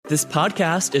This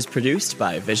podcast is produced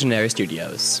by Visionary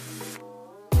Studios.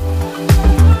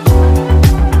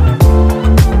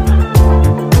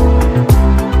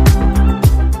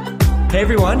 Hey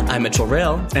everyone, I'm Mitchell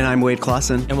Rail. And I'm Wade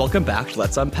Clausen. And welcome back to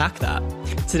Let's Unpack That.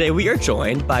 Today we are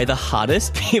joined by the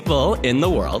hottest people in the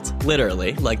world,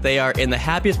 literally. Like, they are in the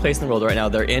happiest place in the world right now.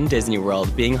 They're in Disney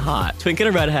World being hot. Twink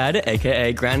and Redhead,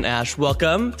 aka Grant and Ash,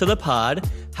 welcome to the pod.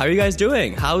 How are you guys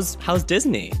doing? How's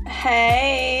Disney?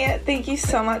 Hey, thank you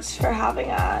so much for having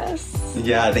us.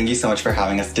 Yeah, thank you so much for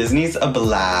having us. Disney's a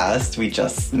blast. We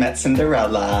just met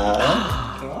Cinderella.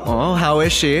 Oh, how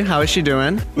is she? How is she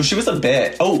doing? Well, she was a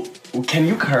bit. Oh, can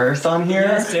you curse on here?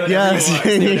 Yes,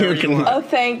 you can. Oh,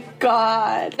 thank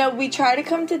God. No, we try to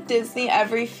come to Disney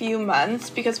every few months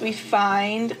because we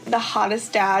find the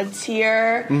hottest dads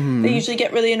here. Mm-hmm. They usually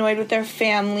get really annoyed with their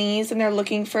families and they're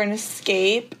looking for an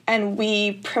escape, and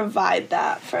we provide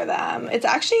that for them. It's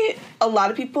actually, a lot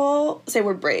of people say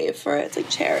we're brave for it. It's like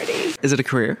charity. Is it a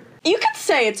career? You could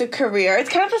say it's a career.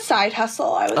 It's kind of a side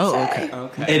hustle, I would say.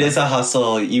 Okay. It is a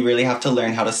hustle. You really have to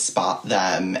learn how to spot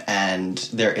them, and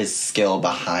there is skill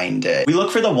behind it. We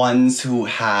look for the ones who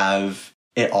have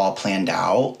it all planned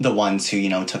out. The ones who,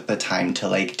 took the time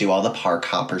to, do all the park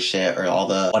hopper shit or all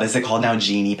the, what is it called now,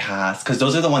 Genie Pass? Because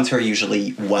those are the ones who are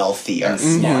usually wealthy and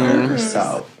smarter, Mm-hmm.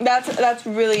 so. That's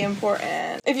really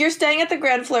important. If you're staying at the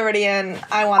Grand Floridian,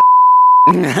 I want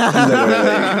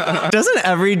Doesn't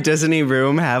every Disney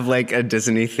room have a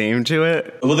Disney theme to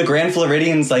it? Well, the Grand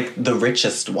Floridian's the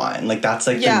richest one. That's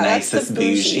the nicest, that's the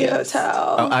bougie bougiest.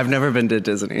 hotel. Oh, I've never been to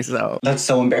Disney, so. That's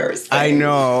so embarrassing. I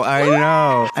know.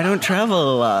 I don't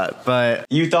travel a lot, but.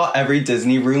 You thought every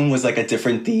Disney room was a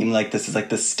different theme. This is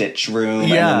the Stitch room, Yeah.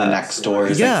 and then the next door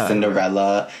is Yeah.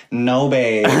 Cinderella. No,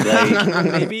 babe.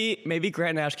 Maybe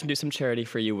Grant and Ash can do some charity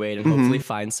for you, Wade, and hopefully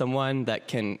find someone that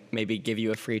can maybe give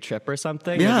you a free trip or something.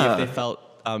 Yeah. Maybe if they felt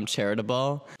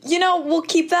charitable. We'll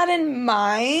keep that in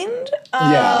mind.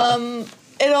 Yeah.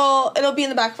 It'll be in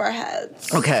the back of our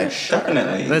heads. Okay.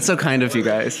 Definitely. That's so kind of you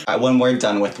guys. When we're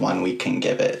done with one, we can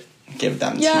give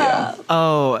them to you.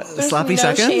 Oh, There's sloppy no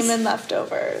seconds? shame in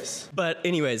leftovers. But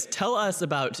anyways, tell us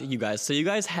about you guys. So you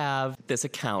guys have this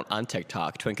account on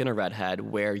TikTok, Twink and a Redhead,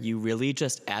 where you really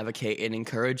just advocate and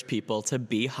encourage people to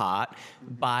be hot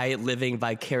by living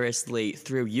vicariously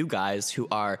through you guys, who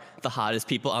are the hottest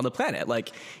people on the planet.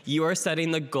 You are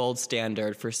setting the gold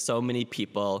standard for so many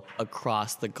people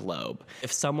across the globe.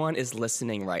 If someone is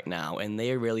listening right now and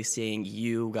they are really seeing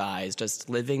you guys just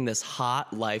living this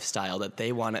hot lifestyle that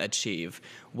they want to achieve,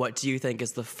 what do you think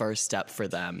is the first step for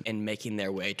them in making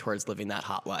their way towards living that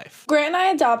hot life? Grant and I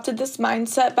adopted this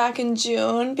mindset back in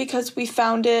June because we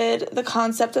founded the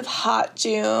concept of Hot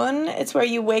June. It's where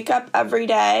you wake up every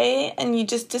day and you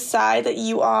just decide that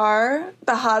you are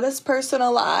the hottest person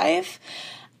alive.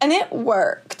 And it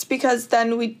worked because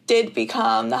then we did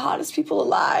become the hottest people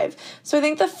alive. So I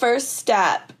think the first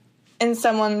step in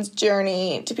someone's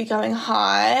journey to becoming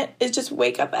hot is just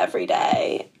wake up every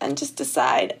day and just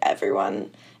decide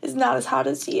everyone is not as hot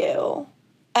as you.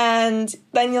 And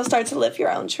then you'll start to live your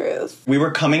own truth. We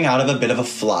were coming out of a bit of a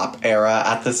flop era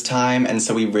at this time, and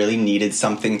so we really needed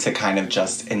something to kind of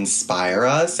just inspire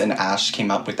us, and Ash came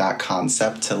up with that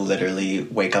concept to literally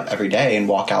wake up every day and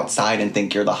walk outside and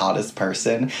think you're the hottest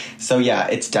person. So yeah,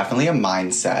 it's definitely a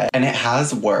mindset, and it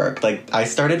has worked. I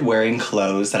started wearing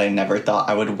clothes that I never thought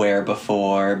I would wear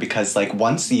before, because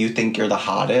once you think you're the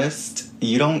hottest,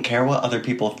 you don't care what other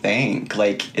people think.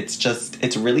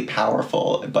 It's really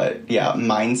powerful. But yeah,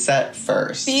 mindset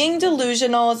first. Being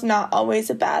delusional is not always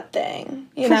a bad thing,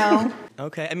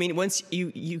 Okay, I mean, once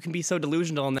you can be so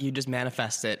delusional and you just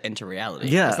manifest it into reality.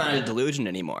 Yeah. It's not a delusion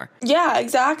anymore. Yeah,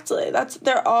 exactly.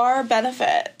 There are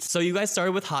benefits. So you guys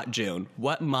started with Hot June.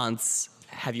 What months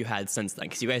have you had since then?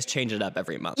 Because you guys change it up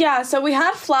every month. Yeah, so we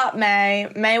had flop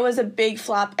May. May was a big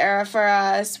flop era for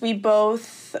us. We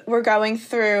both were going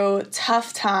through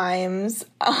tough times.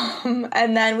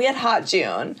 And then we had Hot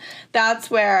June. That's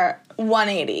where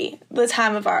 180, the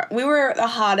time of we were the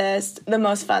hottest, the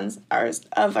most fun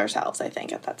of ourselves, I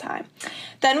think, at that time.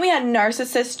 Then we had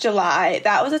Narcissist July.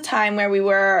 That was a time where we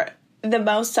were the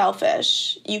most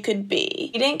selfish you could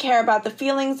be. You didn't care about the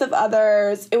feelings of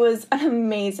others. It was an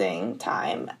amazing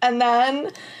time. And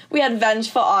then we had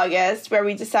Vengeful August, where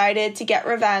we decided to get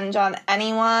revenge on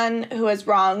anyone who has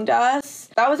wronged us.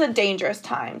 That was a dangerous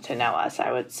time to know us,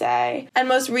 I would say. And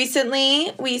most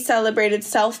recently, we celebrated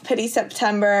Self-Pity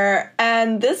September,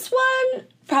 and this one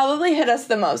probably hit us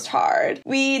the most hard.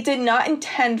 We did not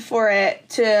intend for it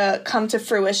to come to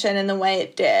fruition in the way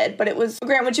it did, but it was,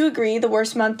 Grant, would you agree, the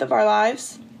worst month of our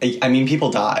lives? I mean, people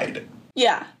died.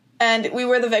 Yeah. And we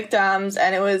were the victims,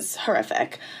 and it was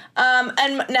horrific.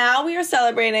 And now we are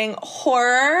celebrating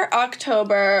Horror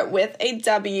October with a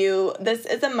W. This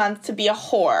is a month to be a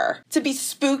whore, to be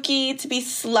spooky, to be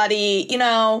slutty, you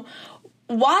know,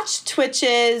 watch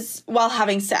Twitches while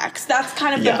having sex. That's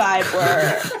kind of the vibe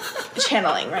we're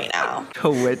channeling right now.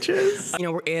 Witches? You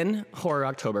know, we're in Horror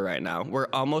October right now. We're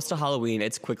almost to Halloween.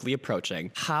 It's quickly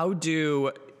approaching. How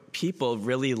do people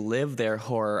really live their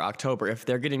Horror October? If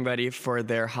they're getting ready for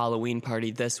their Halloween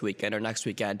party this weekend or next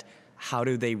weekend, how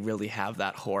do they really have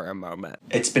that horror moment?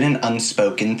 It's been an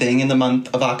unspoken thing in the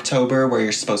month of October where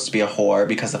you're supposed to be a whore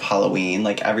because of Halloween.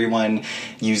 Like, everyone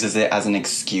uses it as an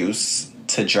excuse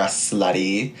to dress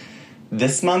slutty.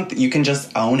 This month, you can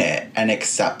just own it and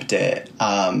accept it.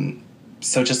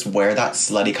 So just wear that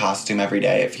slutty costume every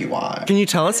day if you want. Can you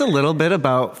tell us a little bit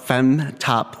about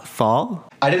Femtop Fall?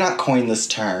 I did not coin this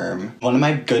term. One of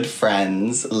my good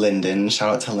friends, Lyndon,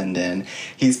 shout out to Lyndon,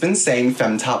 he's been saying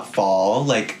Femtop Fall,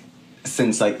 like,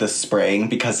 since, like, the spring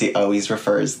because he always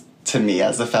refers to me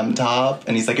as a femtop,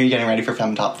 and he's like, are you getting ready for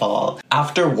Femtop Fall?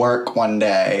 After work one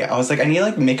day, I was like, I need to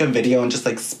like make a video and just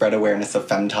like spread awareness of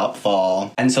Femtop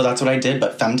Fall. And so that's what I did.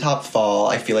 But Femtop Fall,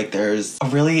 I feel like there's a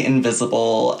really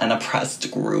invisible and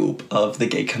oppressed group of the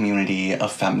gay community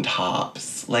of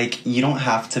femtops. Like, you don't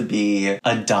have to be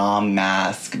a dom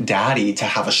mask daddy to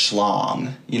have a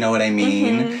schlong. You know what I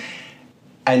mean?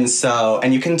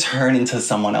 And you can turn into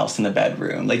someone else in the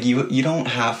bedroom. Like, you don't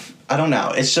have, I don't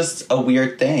know. It's just a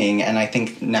weird thing. And I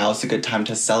think now's a good time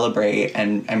to celebrate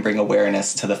and bring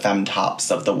awareness to the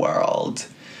femtops of the world.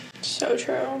 So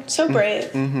true. So brave.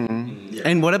 Yeah.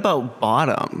 And what about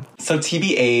bottom? So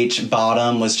TBH,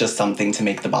 bottom was just something to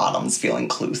make the bottoms feel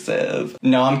inclusive.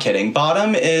 No, I'm kidding.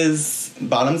 Bottom's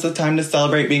the time to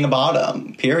celebrate being a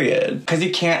bottom, period. Because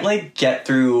you can't, like, get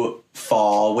through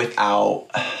fall without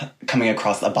coming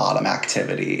across a bottom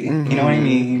activity. You know what I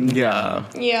mean? Yeah.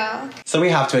 Yeah. So we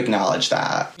have to acknowledge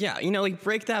that. Yeah, you know, like,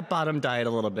 break that bottom diet a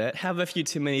little bit. Have a few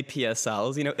too many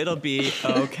PSLs. You know, it'll be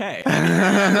okay.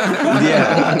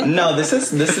 Yeah. No, this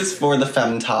is for the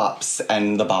femtops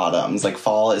and the bottoms. Like,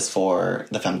 fall is for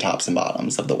the femtops and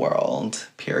bottoms of the world,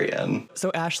 period.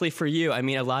 So, Ashley, for you, I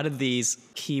mean, a lot of these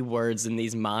keywords and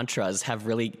these mantras have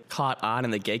really caught on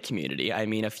in the gay community. I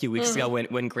mean, a few weeks ago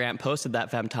when Grant posted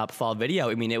that Femtop Fall video,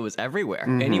 I mean, it was everywhere.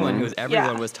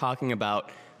 Everyone was talking about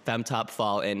Femtop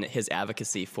Fall and his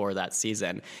advocacy for that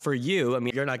season. For you, I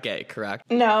mean, you're not gay, correct?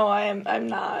 No, I'm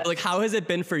not. Like, how has it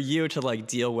been for you to, like,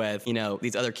 deal with, you know,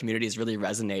 these other communities really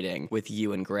resonating with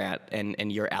you and Grant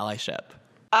and your allyship?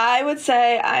 I would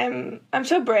say I'm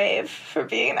so brave for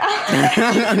being an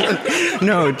ally.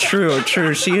 No, true.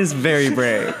 She is very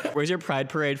brave. Where's your pride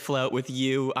parade float with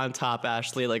you on top,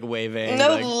 Ashley, like waving?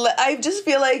 No, I just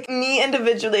feel like me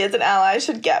individually as an ally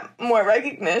should get more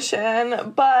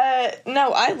recognition. But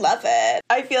no, I love it.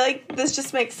 I feel like this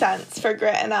just makes sense for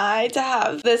Grant and I to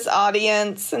have this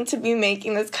audience and to be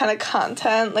making this kind of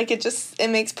content. Like, it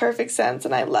makes perfect sense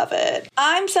and I love it.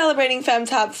 I'm celebrating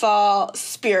Femtop Fall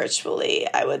spiritually,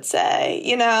 I would say.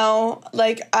 You know,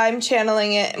 like, I'm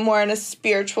channeling it more in a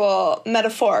spiritual,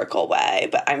 metaphorical way,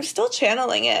 but I'm still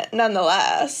channeling it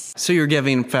nonetheless. So you're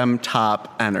giving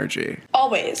femtop energy.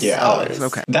 Always. Yeah. Always.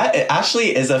 Okay. That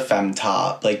Ashley is a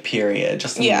femtop, like, period,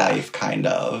 just in life, kind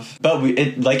of. But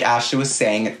like Ashley was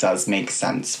saying, it does make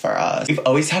sense for us. We've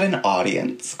always had an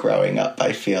audience growing up,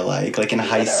 I feel like in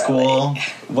high school,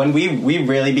 when we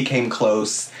really became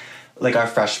close, like our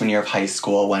freshman year of high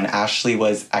school, when Ashley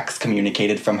was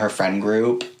excommunicated from her friend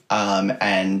group,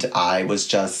 and I was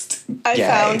just gay. I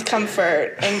found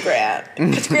comfort in Grant.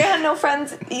 Because Grant had no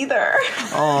friends either.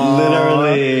 Aww.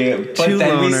 Literally. But Two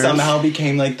then we loners. somehow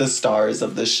became, like, the stars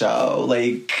of the show.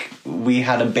 Like, we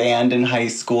had a band in high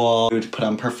school. We would put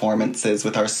on performances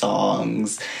with our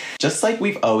songs. Just like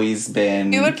we've always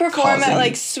been. We would perform at,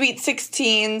 like, Sweet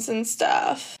 16s and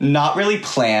stuff. Not really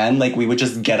planned. Like, we would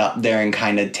just get up there and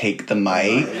kind of take the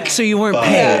mic. So you weren't But-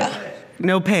 paid? Yeah.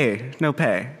 No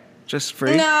pay. Just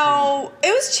free? No, it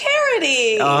was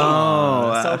charity.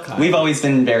 Oh. So kind. We've always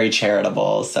been very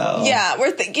charitable, so. Yeah,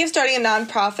 we're thinking of starting a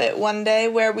nonprofit one day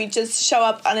where we just show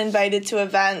up uninvited to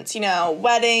events, you know,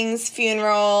 weddings,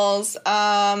 funerals,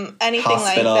 anything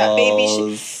like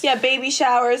that. Baby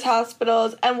showers,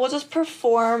 hospitals, and we'll just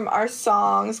perform our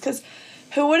songs, because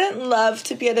who wouldn't love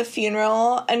to be at a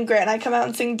funeral and Grant and I come out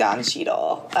and sing Don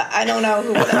Cheadle? I don't know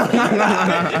who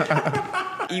wouldn't.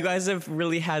 You guys have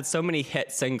really had so many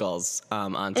hit singles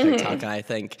on TikTok, and I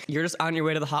think you're just on your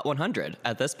way to the Hot 100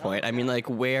 at this point. I mean, like,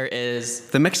 where is...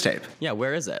 The mixtape. Yeah,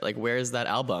 where is it? Like, where is that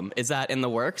album? Is that in the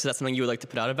works? Is that something you would like to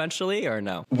put out eventually, or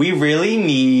no? We really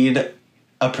need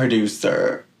a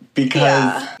producer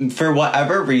because for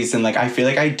whatever reason, like, I feel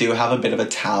like I do have a bit of a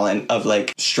talent of,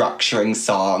 like, structuring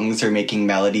songs or making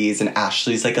melodies, and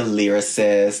Ashley's, like, a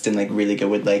lyricist and, like, really good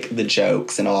with, like, the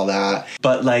jokes and all that.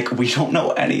 But, like, we don't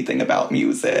know anything about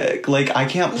music. Like, I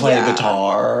can't play a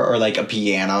guitar or, like, a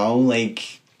piano.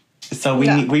 Like, so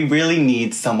we really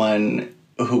need someone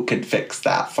who could fix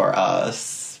that for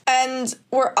us. And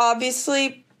we're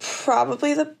obviously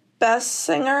probably the best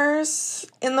singers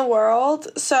in the world,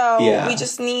 so we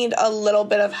just need a little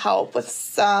bit of help with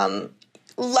some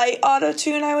light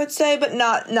auto-tune, I would say, but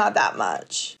not that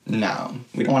much. No,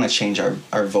 we don't want to change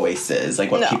our voices, like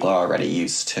what people are already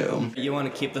used to. You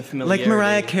want to keep the familiarity. Like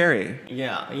Mariah Carey.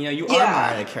 Yeah, you know, you are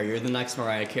Mariah Carey. You're the next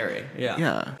Mariah Carey.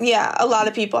 Yeah, a lot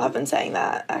of people have been saying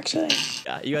that, actually.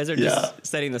 Yeah, you guys are just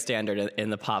setting the standard in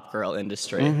the pop girl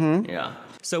industry. Yeah.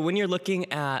 So when you're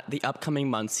looking at the upcoming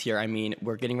months here, I mean,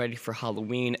 we're getting ready for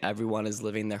Halloween. Everyone is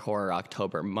living their horror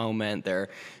October moment. They're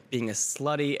being as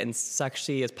slutty and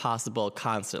sexy as possible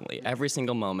constantly, every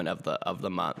single moment of the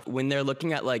month. When they're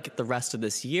looking at, like, the rest of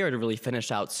this year to really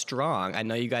finish out strong, I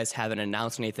know you guys haven't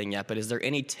announced anything yet, but is there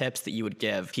any tips that you would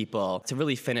give people to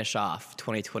really finish off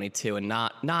 2022 and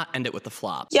not end it with the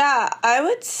flop? Yeah, I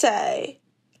would say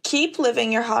keep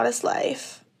living your hottest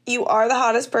life. You are the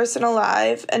hottest person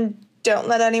alive, and don't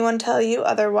let anyone tell you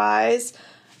otherwise.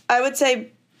 I would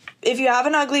say if you have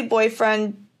an ugly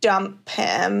boyfriend, dump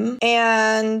him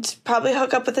and probably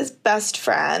hook up with his best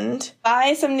friend.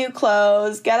 Buy some new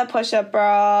clothes, get a push-up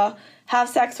bra, have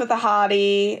sex with a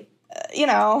hottie. You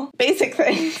know, basic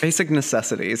things. Basic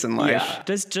necessities in life.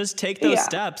 Yeah. Just take those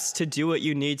steps to do what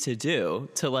you need to do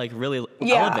to, like, really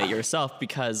elevate yourself,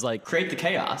 because, like, create the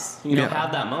chaos. You know,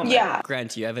 have that moment. Yeah.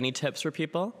 Grant, do you have any tips for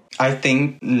people? I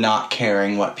think not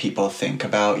caring what people think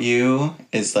about you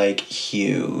is, like,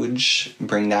 huge.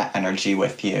 Bring that energy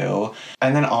with you.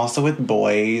 And then also with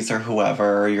boys or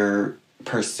whoever you're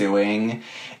pursuing,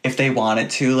 if they wanted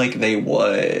to, like, they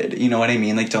would. You know what I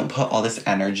mean? Like, don't put all this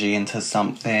energy into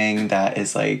something that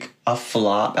is, like, a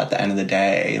flop at the end of the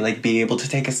day. Like, be able to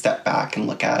take a step back and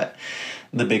look at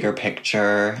the bigger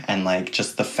picture and, like,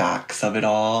 just the facts of it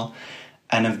all.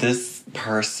 And if this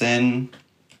person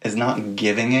is not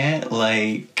giving it,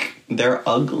 like, they're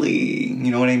ugly.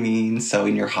 You know what I mean? So,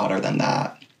 and you're hotter than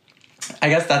that. I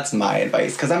guess that's my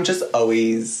advice, because I'm just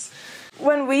always...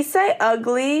 When we say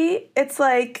ugly, it's,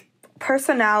 like,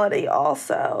 personality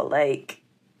also. Like,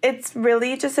 it's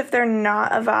really just if they're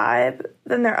not a vibe,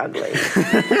 then they're ugly.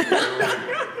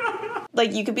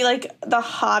 Like, you could be, like, the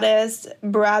hottest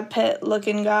Brad Pitt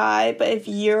looking guy, but if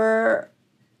you're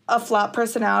a flop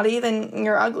personality, then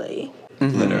you're ugly.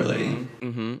 Literally.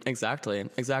 Exactly.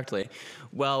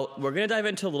 Well, we're going to dive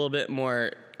into a little bit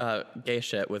more gay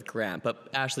shit with Grant. But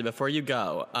Ashley, before you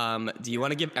go, do you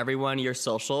want to give everyone your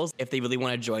socials if they really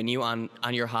want to join you on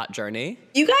your hot journey?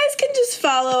 You guys can just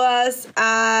follow us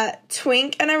at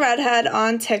Twink and a Redhead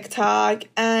on TikTok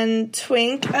and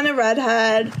Twink and a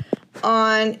Redhead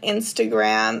on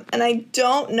Instagram. And I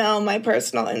don't know my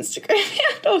personal Instagram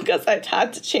handle because I've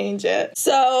had to change it.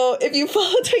 So if you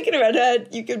follow Twink and a Redhead,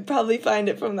 you could probably find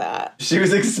it from that. She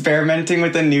was experimenting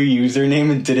with a new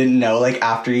username and didn't know, like,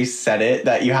 after you said it,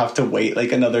 that you have to wait,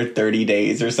 like, another 30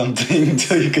 days or something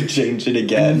until you could change it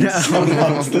again. No. So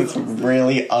now it's this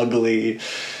really ugly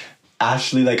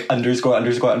Ashley, like,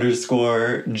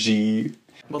 ____ G.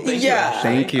 Well, thank you, Ashley.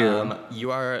 Thank you.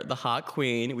 You are the hot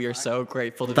queen. We are so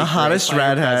grateful to be the hottest graced by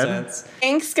your redhead. presence.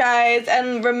 Thanks, guys.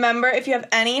 And remember, if you have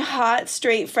any hot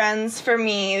straight friends for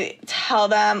me, tell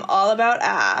them all about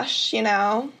Ash, you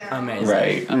know? Amazing.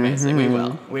 Right. Amazing. We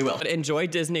will. But enjoy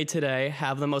Disney today.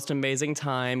 Have the most amazing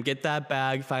time. Get that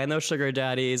bag. Find those sugar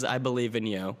daddies. I believe in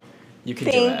you. You can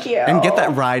do it. Thank you. And get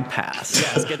that ride pass.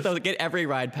 Yes, get every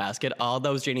ride pass. Get all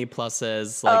those Genie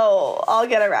Pluses. Like, I'll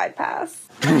get a ride pass.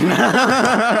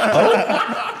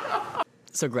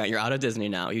 So Grant, you're out of Disney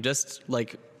now. You just,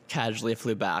 like, casually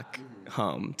flew back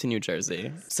home to New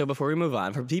Jersey. So before we move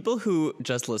on, for people who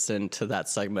just listened to that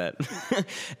segment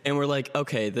and we're like,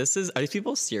 okay, are these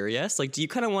people serious? Like, do you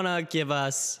kind of want to give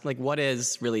us, like, what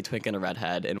is really Twink and a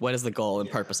Redhead, and what is the goal and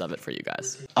purpose of it for you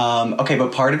guys? Okay,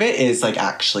 but part of it is, like,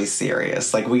 actually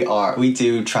serious. Like, we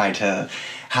do try to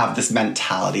have this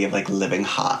mentality of, like, living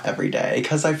hot every day,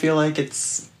 because I feel like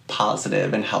it's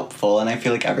positive and helpful, and I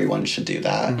feel like everyone should do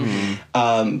that.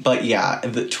 But yeah,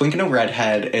 the Twink and a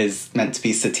Redhead is meant to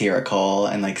be satirical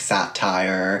and, like,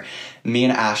 satire. Me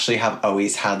and Ashley have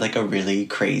always had, like, a really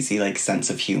crazy, like, sense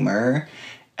of humor,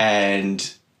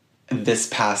 and this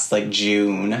past, like,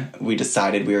 June, we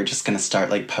decided we were just gonna start,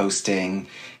 like, posting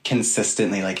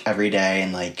consistently, like, every day,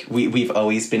 and, like, we've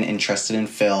always been interested in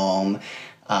film.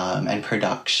 and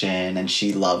production, and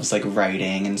she loves like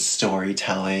writing and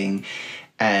storytelling.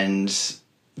 And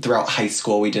throughout high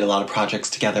school, we did a lot of projects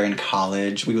together. In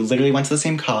college, we literally went to the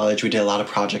same college. We did a lot of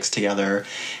projects together.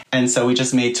 And so we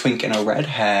just made Twink and a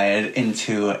Redhead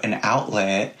into an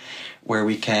outlet where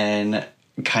we can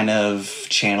kind of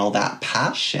channel that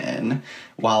passion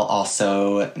while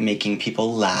also making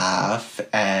people laugh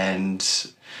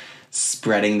and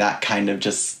spreading that kind of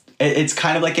just, it's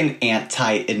kind of like an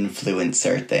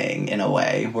anti-influencer thing in a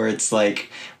way, where it's like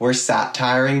we're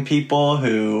satiring people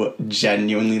who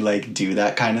genuinely like do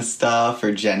that kind of stuff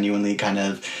or genuinely kind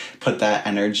of put that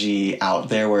energy out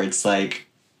there, where it's like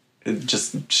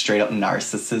just straight up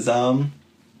narcissism.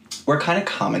 We're kind of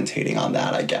commentating on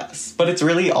that, I guess. But it's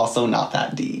really also not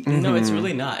that deep. No, it's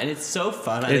really not. And it's so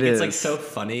fun. I think is. it's like so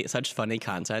funny, such funny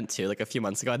content too. Like a few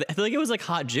months ago, I feel like it was like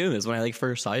Hot June is when I like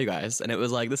first saw you guys. And it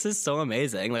was like, this is so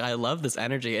amazing. Like I love this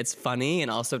energy. It's funny and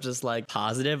also just like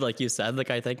positive, like you said. Like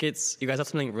I think you guys have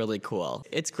something really cool.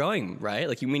 It's growing, right?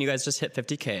 Like you guys just hit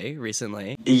 50K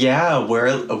recently. Yeah,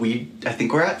 I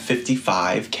think we're at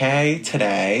 55K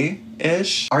today.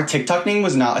 Ish. Our TikTok name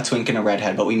was not A Twink and a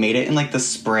Redhead, but we made it in like the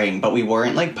spring, but we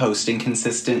weren't like posting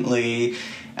consistently,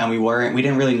 and we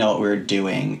didn't really know what we were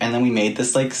doing. And then we made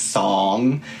this like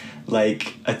song,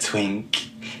 like A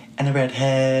Twink and a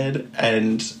Redhead,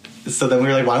 and so then we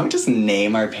were like, why don't we just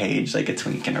name our page like A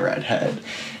Twink and a Redhead?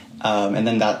 And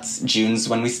then June's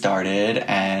when we started,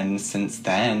 and since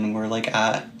then we're like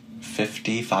at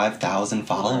 55,000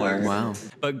 followers. Wow.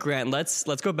 But Grant, let's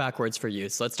go backwards for you.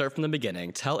 So let's start from the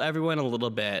beginning. Tell everyone a little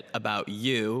bit about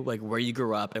you, like where you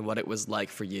grew up and what it was like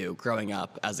for you growing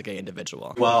up as a gay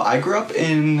individual. Well, I grew up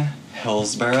in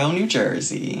Hillsborough, New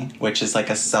Jersey, which is like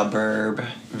a suburb,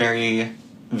 very,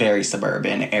 very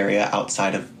suburban area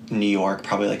outside of New York,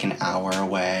 probably like an hour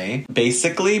away.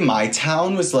 Basically, my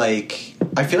town was like,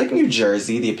 I feel like New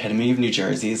Jersey, the epitome of New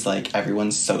Jersey is like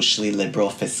everyone's socially liberal,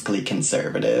 fiscally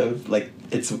conservative. Like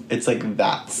it's like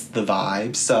that's the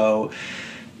vibe. So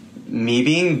me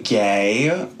being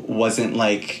gay wasn't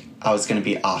like I was gonna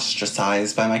be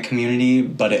ostracized by my community,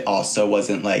 but it also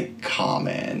wasn't like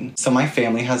common. So my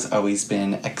family has always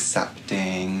been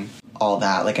accepting all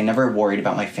that. Like I never worried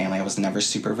about my family. I was never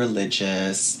super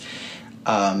religious.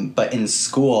 But in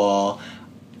school,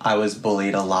 I was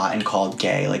bullied a lot and called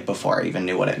gay, like, before I even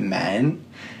knew what it meant.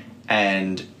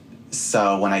 And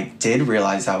so when I did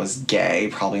realize I was gay,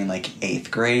 probably in, like,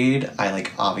 8th grade, I,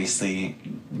 like, obviously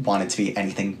wanted to be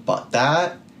anything but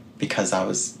that because I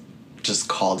was just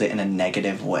called it in a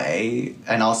negative way.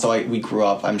 And also, we grew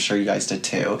up, I'm sure you guys did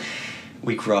too,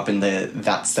 we grew up in the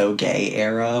that's so gay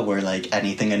era where, like,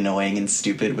 anything annoying and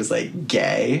stupid was, like,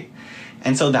 gay.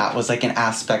 And so that was, like, an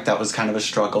aspect that was kind of a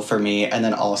struggle for me. And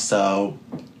then also,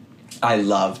 I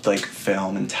loved, like,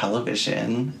 film and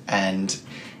television, and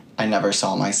I never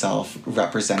saw myself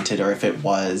represented, or if it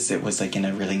was, like, in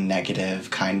a really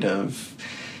negative kind of,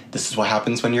 this is what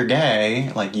happens when you're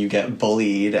gay. Like, you get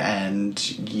bullied, and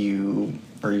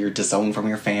you're disowned from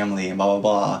your family, and blah, blah,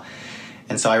 blah.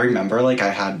 And so I remember, like,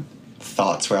 I had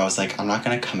thoughts where I was like, I'm not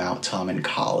gonna come out till I'm in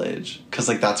college, because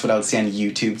like that's what I would see on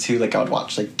YouTube too. Like I would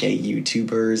watch like gay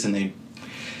YouTubers and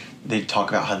they'd talk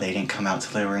about how they didn't come out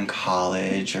till they were in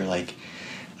college, or like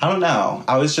I don't know,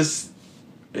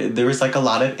 there was like a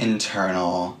lot of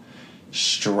internal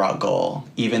struggle,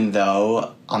 even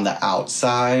though on the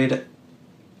outside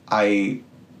I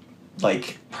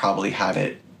like probably had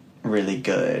it really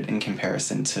good in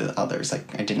comparison to others.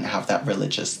 Like I didn't have that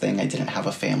religious thing. I didn't have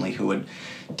a family who would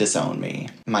disown me.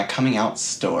 My coming out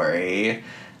story,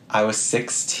 I was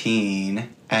 16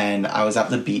 and I was at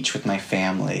the beach with my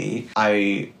family.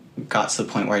 I got to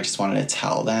the point where I just wanted to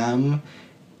tell them,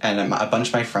 and a bunch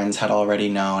of my friends had already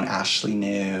known. Ashley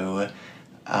knew.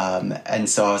 And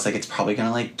so I was like, it's probably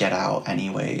gonna like get out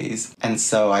anyways. And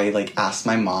so I like asked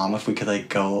my mom if we could like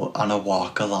go on a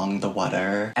walk along the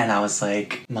water. And I was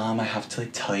like, Mom, I have to like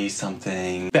tell you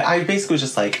something. But I basically was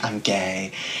just like, I'm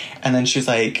gay. And then she was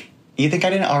like, you think I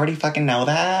didn't already fucking know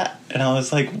that? And I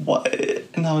was like, what?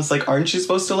 And I was like, aren't you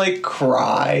supposed to like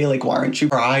cry? Like, why aren't you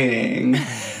crying?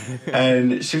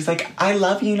 And she was like, I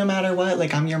love you no matter what.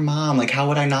 Like, I'm your mom. Like, how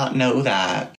would I not know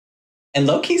that? And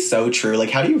low-key's so true. Like,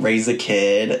 how do you raise a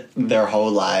kid their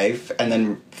whole life and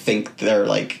then think they're,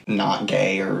 like, not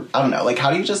gay? Or, I don't know. Like,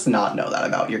 how do you just not know that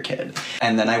about your kid?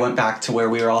 And then I went back to where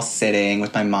we were all sitting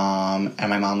with my mom, and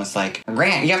my mom was like,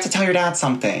 Grant, you have to tell your dad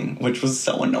something, which was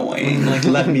so annoying. Like,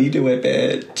 let me do it,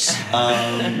 bitch.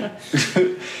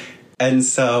 And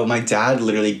so my dad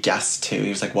literally guessed, too. He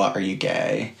was like, what, are you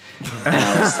gay? And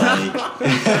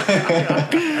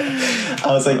I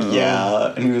was like,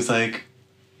 yeah. And he was like,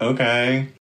 okay.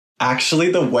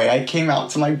 Actually, the way I came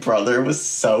out to my brother was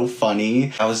so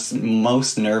funny. I was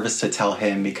most nervous to tell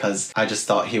him because I just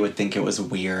thought he would think it was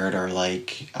weird, or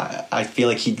like, I feel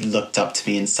like he looked up to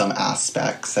me in some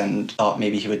aspects and thought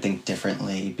maybe he would think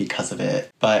differently because of it.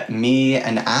 But me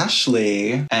and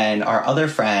Ashley and our other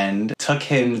friend took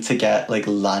him to get like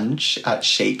lunch at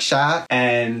Shake Shack,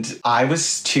 and I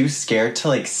was too scared to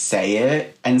like say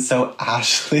it. And so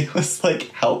Ashley was like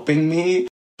helping me,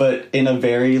 but in a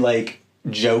very like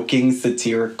joking,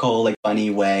 satirical, like funny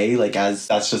way, like as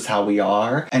that's just how we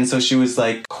are. And so she was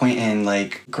like, Quentin,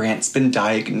 like Grant's been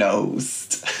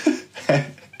diagnosed. And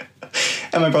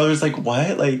my brother was like,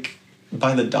 what? Like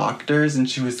by the doctors? And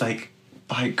she was like,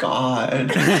 by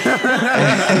God.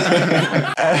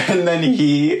 And then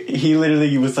he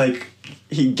literally was like,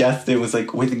 he guessed it was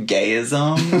like with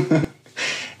gayism.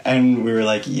 And we were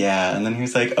like, yeah. And then he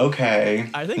was like, okay.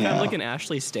 I think I'm like an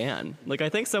Ashley stan. Like, I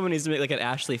think someone needs to make like an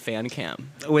Ashley fan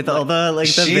cam. With all the like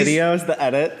the videos, the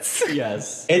edits.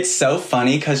 Yes. It's so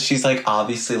funny because she's like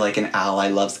obviously like an ally,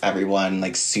 loves everyone,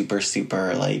 like super,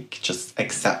 super like just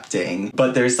accepting.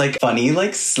 But there's like funny,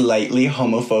 like slightly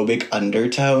homophobic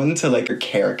undertone to like her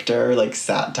character, like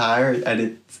satire.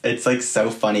 And it's like so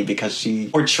funny because she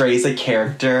portrays a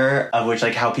character of which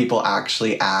like how people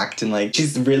actually act, and like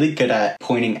she's really good at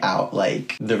pointing out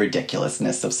like the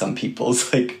ridiculousness of some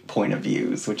people's like point of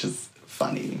views, which is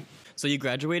funny. So you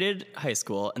graduated high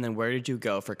school, and then where did you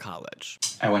go for college?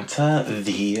 I went to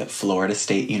the Florida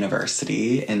State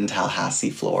University in Tallahassee,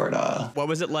 Florida. What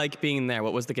was it like being there?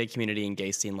 What was the gay community and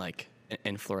gay scene like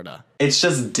in Florida? It's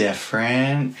just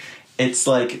different. It's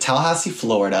like Tallahassee,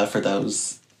 Florida, for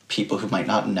those people who might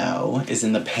not know, is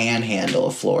in the panhandle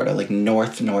of Florida, like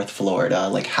North Florida,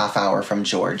 like half hour from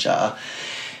Georgia.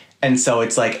 And so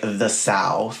it's like the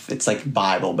South. It's like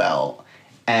Bible Belt.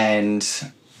 And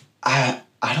I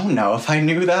don't know if I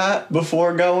knew that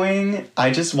before going.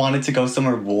 I just wanted to go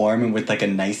somewhere warm and with like a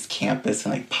nice campus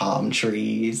and like palm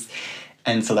trees.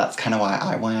 And so that's kind of why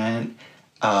I went.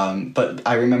 But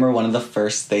I remember one of the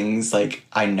first things like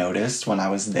I noticed when I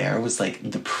was there was like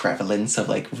the prevalence of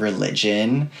like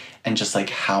religion and just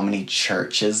like how many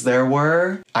churches there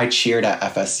were. I cheered at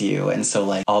FSU, and so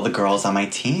like all the girls on my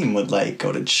team would like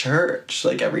go to church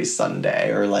like every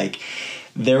Sunday, or like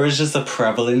there was just a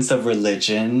prevalence of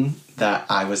religion that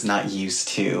I was not used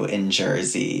to in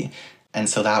Jersey. And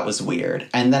so that was weird.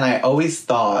 And then I always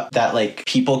thought that, like,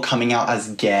 people coming out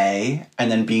as gay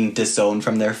and then being disowned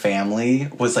from their family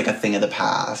was, like, a thing of the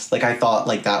past. Like, I thought,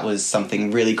 like, that was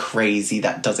something really crazy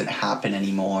that doesn't happen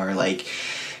anymore. Like,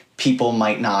 people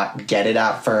might not get it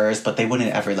at first, but they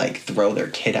wouldn't ever, like, throw their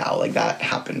kid out. Like, that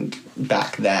happened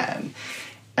back then.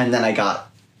 And then I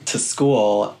got to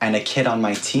school, and a kid on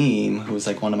my team who was,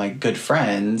 like, one of my good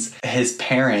friends, his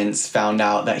parents found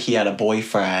out that he had a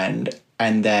boyfriend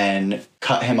and then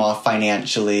cut him off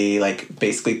financially, like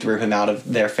basically threw him out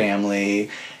of their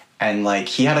family. And like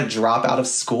he had to drop out of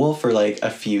school for like a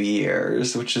few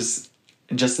years, which is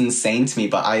just insane to me.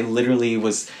 But I literally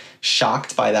was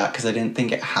shocked by that because I didn't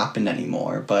think it happened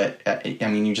anymore. But I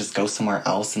mean, you just go somewhere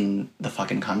else in the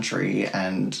fucking country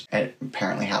and it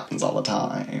apparently happens all the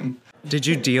time. Did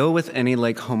you deal with any,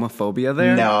 like, homophobia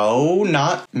there? No,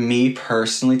 not me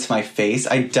personally to my face.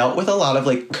 I dealt with a lot of,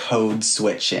 like, code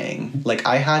switching. Like,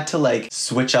 I had to, like,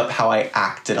 switch up how I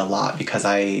acted a lot because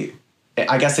I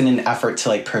guess in an effort to,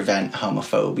 like, prevent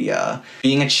homophobia.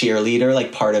 Being a cheerleader,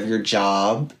 like, part of your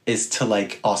job is to,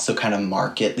 like, also kind of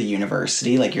market the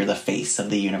university. Like, you're the face of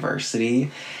the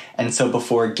university. And so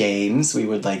before games, we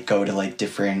would, like, go to, like,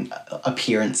 different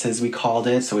appearances, we called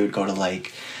it. So we would go to,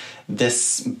 like,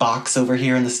 this box over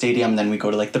here in the stadium, then we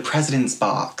go to like the president's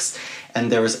box,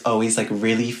 and there was always like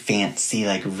really fancy,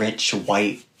 like rich,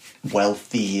 white,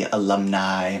 wealthy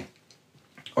alumni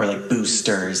or like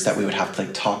boosters that we would have to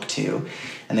like talk to,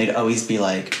 and they'd always be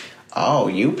like, oh,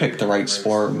 you picked the right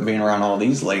sport being around all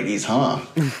these ladies, huh?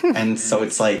 And so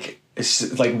it's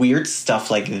just, like weird stuff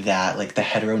like that, like the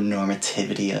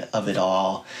heteronormativity of it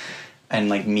all, and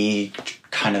like me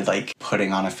kind of like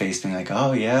putting on a face being like,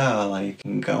 oh yeah, like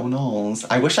go Knowles.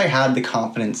 I wish I had the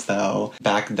confidence though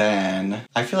back then.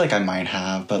 I feel like I might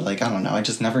have, but like I don't know, I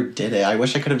just never did it. I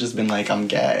wish I could have just been like, I'm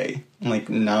gay. I'm like,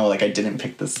 no, like I didn't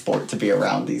pick this sport to be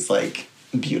around these like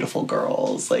beautiful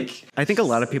girls. Like I think a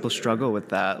lot of people struggle with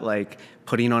that, like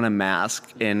putting on a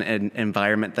mask in an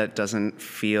environment that doesn't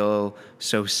feel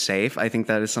so safe. I think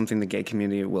that is something the gay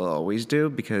community will always do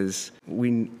because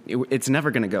it's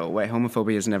never going to go away.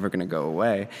 Homophobia is never going to go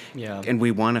away. Yeah. And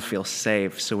we want to feel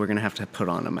safe, so we're going to have to put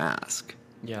on a mask.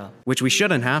 Yeah. which we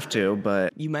shouldn't have to,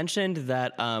 but You mentioned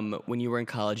that when you were in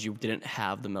college, you didn't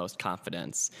have the most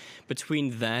confidence.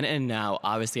 Between then and now,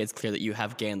 obviously, it's clear that you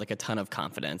have gained like a ton of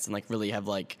confidence and like really have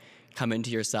like come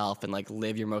into yourself and like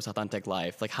live your most authentic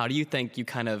life. Like, how do you think you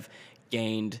kind of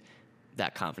gained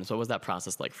that confidence? What was that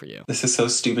process like for you? This is so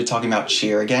stupid talking about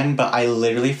cheer again, but I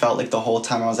literally felt like the whole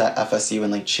time I was at FSU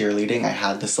and like cheerleading, I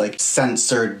had this like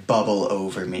censored bubble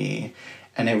over me.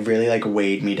 And it really like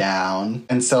weighed me down.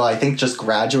 And so I think just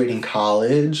graduating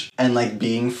college and like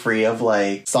being free of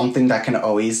like something that can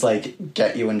always like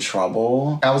get you in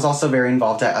trouble. I was also very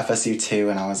involved at FSU too,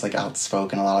 and I was like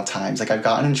outspoken a lot of times. Like I've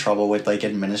gotten in trouble with like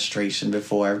administration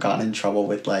before. I've gotten in trouble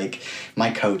with like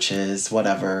my coaches,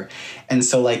 whatever. And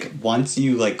so like once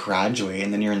you like graduate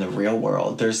and then you're in the real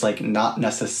world, there's like not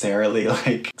necessarily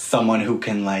like someone who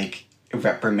can like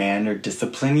reprimand or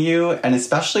discipline you, and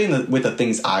especially with the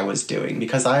things I was doing,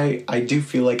 because I do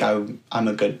feel like I'm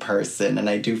a good person, and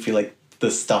I do feel like the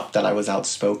stuff that I was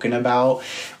outspoken about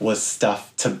was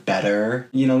stuff to better,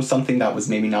 you know, something that was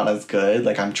maybe not as good.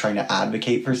 Like I'm trying to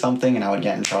advocate for something and I would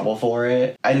get in trouble for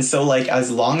it. And so like as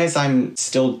long as I'm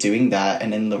still doing that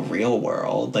and in the real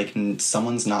world, like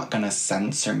someone's not gonna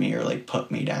censor me or like put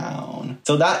me down.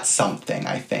 So that's something,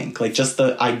 I think, like just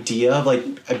the idea of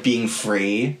like being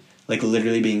free, like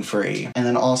literally being free. And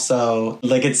then also,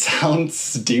 like it sounds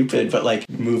stupid, but like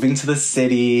moving to the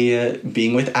city,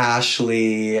 being with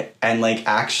Ashley, and like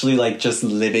actually like just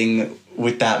living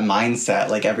with that mindset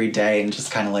like every day and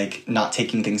just kind of like not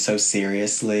taking things so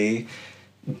seriously,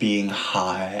 being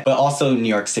hot. But also New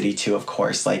York City too, of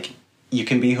course, like you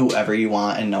can be whoever you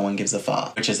want and no one gives a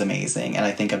fuck, which is amazing. And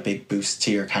I think a big boost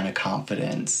to your kind of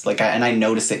confidence. Like, I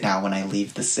notice it now when I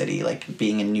leave the city, like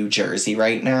being in New Jersey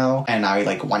right now. And I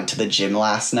like went to the gym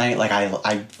last night. Like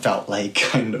I felt like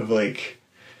kind of like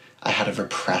I had to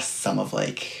repress some of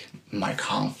like my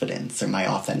confidence or my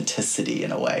authenticity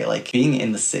in a way. Like being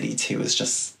in the city too is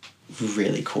just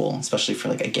really cool, especially for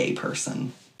like a gay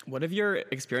person. What have your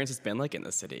experiences been like in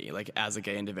the city, like as a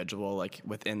gay individual, like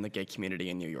within the gay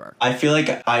community in New York? I feel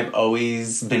like I've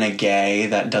always been a gay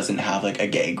that doesn't have like a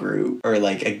gay group, or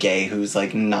like a gay who's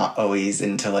like not always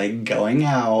into like going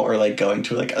out or like going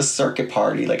to like a circuit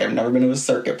party. Like I've never been to a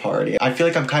circuit party. I feel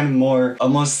like I'm kind of more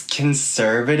almost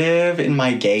conservative in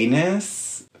my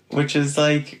gayness, which is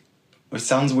like, it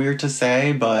sounds weird to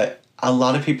say, but a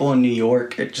lot of people in New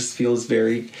York, it just feels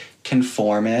very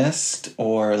conformist,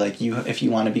 or like if you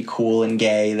want to be cool and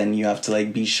gay, then you have to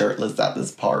like be shirtless at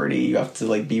this party, you have to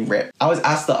like be ripped. I was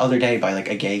asked the other day by like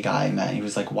a gay guy I met, he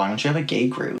was like, why don't you have a gay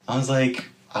group? I was like,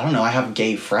 I don't know, I have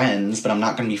gay friends, but I'm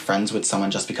not going to be friends with someone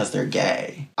just because they're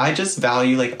gay. I just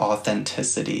value like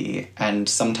authenticity, and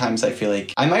sometimes I feel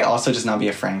like I might also just not be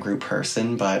a friend group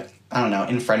person, but I don't know,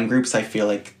 in friend groups I feel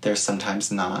like there's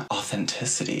sometimes not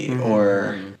authenticity,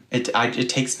 or it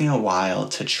takes me a while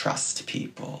to trust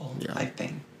people, I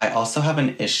think. I also have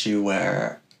an issue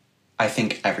where I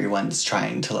think everyone's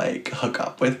trying to like hook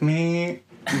up with me,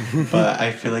 but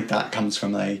I feel like that comes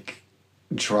from like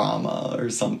drama or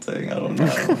something, I don't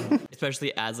know.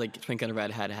 Especially as like Twink and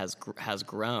Redhead has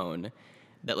grown,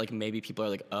 that like maybe people are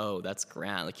like, oh, that's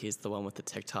Grant, like he's the one with the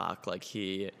TikTok, like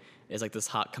he is like this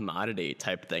hot commodity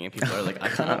type thing, and people are like, I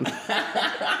kind of.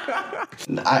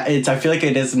 I feel like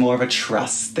it is more of a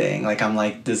trust thing. Like I'm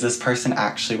like, does this person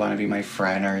actually want to be my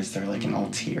friend, or is there like an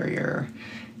ulterior?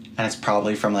 And it's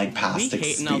probably from like past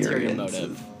experiences. We hate an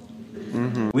ulterior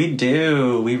motive. We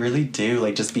do. We really do.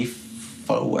 Like just be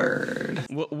forward.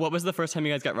 What was the first time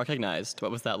you guys got recognized?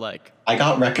 What was that like? I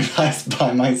got recognized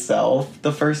by myself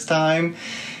the first time.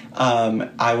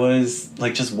 I was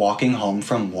like just walking home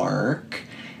from work,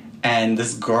 and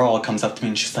this girl comes up to me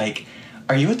and she's like,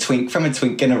 are you a twink from A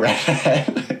Twink and a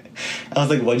Redhead? I was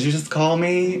like, what'd you just call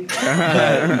me?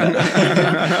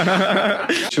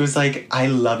 She was like, I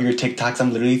love your TikToks.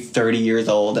 I'm literally 30 years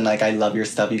old and like I love your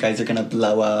stuff. You guys are gonna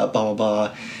blow up, blah, blah,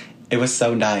 blah. It was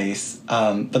so nice.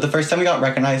 But the first time we got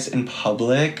recognized in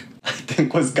public, I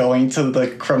think, was going to the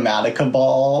Chromatica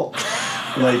ball.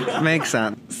 Like, makes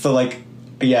sense. So like,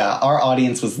 yeah, our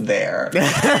audience was there.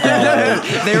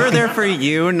 They were there for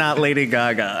you, not Lady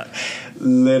Gaga.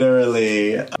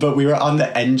 Literally. But we were on the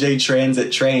NJ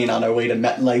Transit train on our way to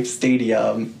MetLife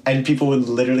Stadium, and people would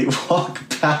literally walk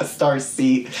past our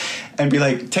seat and be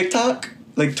like, TikTok?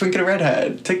 Like, Twink and a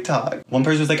Redhead, TikTok. One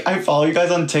person was like, I follow you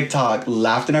guys on TikTok,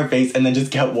 laughed in our face, and then just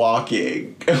kept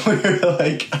walking. And we were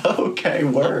like, okay,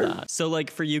 word. So, like,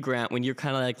 for you, Grant, when you're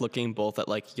kind of, like, looking both at,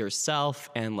 like, yourself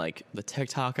and, like, the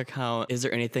TikTok account, is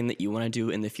there anything that you want to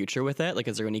do in the future with it? Like,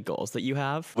 is there any goals that you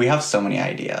have? We have so many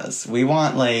ideas. We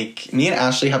want, like, me and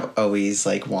Ashley have always,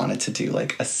 like, wanted to do,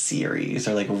 like, a series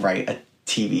or, like, write a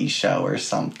TV show or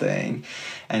something.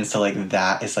 And so like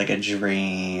that is like a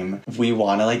dream. We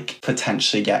want to like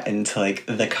potentially get into like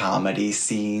the comedy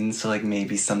scene. So like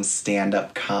maybe some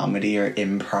stand-up comedy or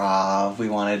improv we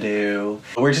want to do.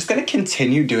 We're just going to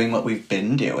continue doing what we've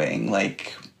been doing.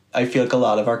 Like I feel like a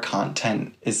lot of our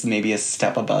content is maybe a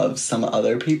step above some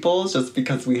other people's just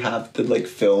because we have the like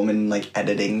film and like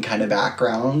editing kind of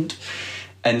background.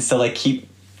 And so like keep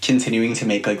continuing to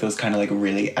make like those kind of like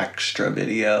really extra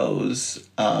videos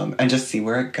and just see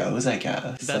where it goes, I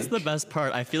guess. That's the best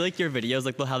part. I feel like your videos,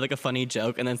 like they'll have like a funny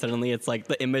joke and then suddenly it's like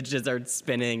the images are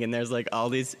spinning and there's like all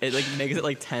these, it like makes it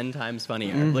like 10 times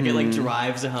funnier. Like it like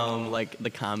drives home like the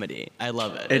comedy. I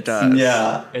love it. It does.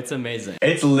 Yeah. It's amazing.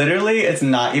 It's literally, it's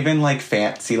not even like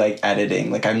fancy like editing.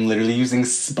 Like I'm literally using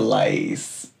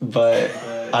Splice, but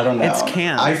I don't know. It's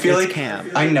camp. I feel It's like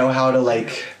camp. I know how to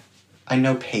like, I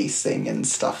know pacing and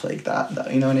stuff like that though.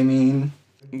 You know what I mean?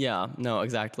 Yeah, no,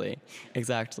 exactly.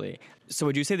 So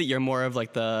would you say that you're more of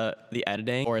like the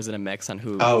editing, or is it a mix on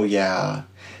who? Oh yeah.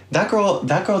 That girl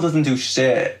doesn't do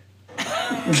shit.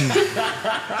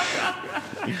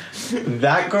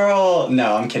 That girl,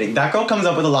 no, I'm kidding. That girl comes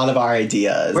up with a lot of our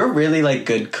ideas. We're really like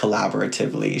good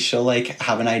collaboratively. She'll like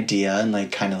have an idea and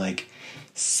like kind of like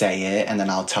say it, and then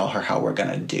I'll tell her how we're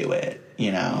gonna do it,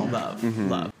 you know?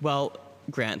 Love. Well,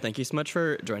 Grant, thank you so much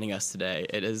for joining us today.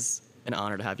 It is an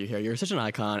honor to have you here. You're such an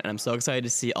icon, and I'm so excited to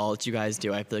see all that you guys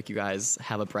do. I feel like you guys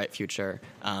have a bright future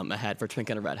ahead for Twink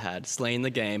and a Redhead, slaying the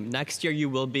game. Next year, you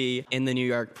will be in the New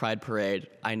York Pride Parade.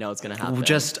 I know it's going to happen.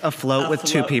 Just afloat with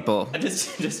two people.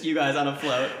 Just you guys on a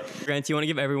float. Grant, do you want to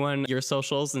give everyone your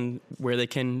socials and where they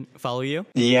can follow you?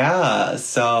 Yeah,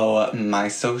 so my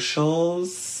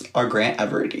socials are Grant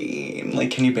Everdeen.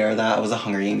 Like, can you bear that? I was a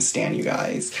Hunger Games stan, you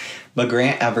guys. But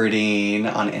Grant Everdeen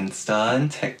on Insta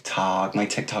and TikTok. My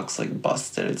TikTok's like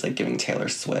busted. It's like giving Taylor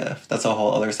Swift. That's a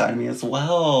whole other side of me as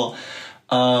well.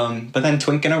 But then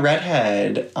Twink and a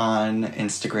Redhead on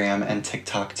Instagram and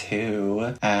TikTok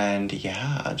too. And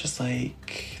yeah, just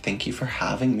like, thank you for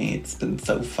having me. It's been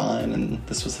so fun and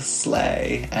this was a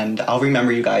slay. And I'll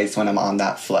remember you guys when I'm on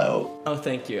that float. Oh,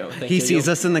 thank you. He sees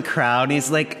us in the crowd and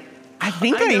he's like, I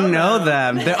think I know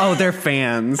them. They're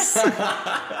fans.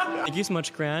 Thank you so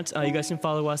much, Grant. You guys can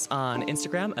follow us on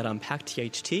Instagram at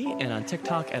UnpackTHT and on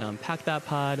TikTok at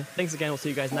UnpackThatPod. Thanks again. We'll see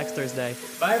you guys next Thursday.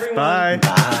 Bye, everyone. Bye.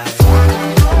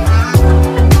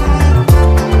 Bye.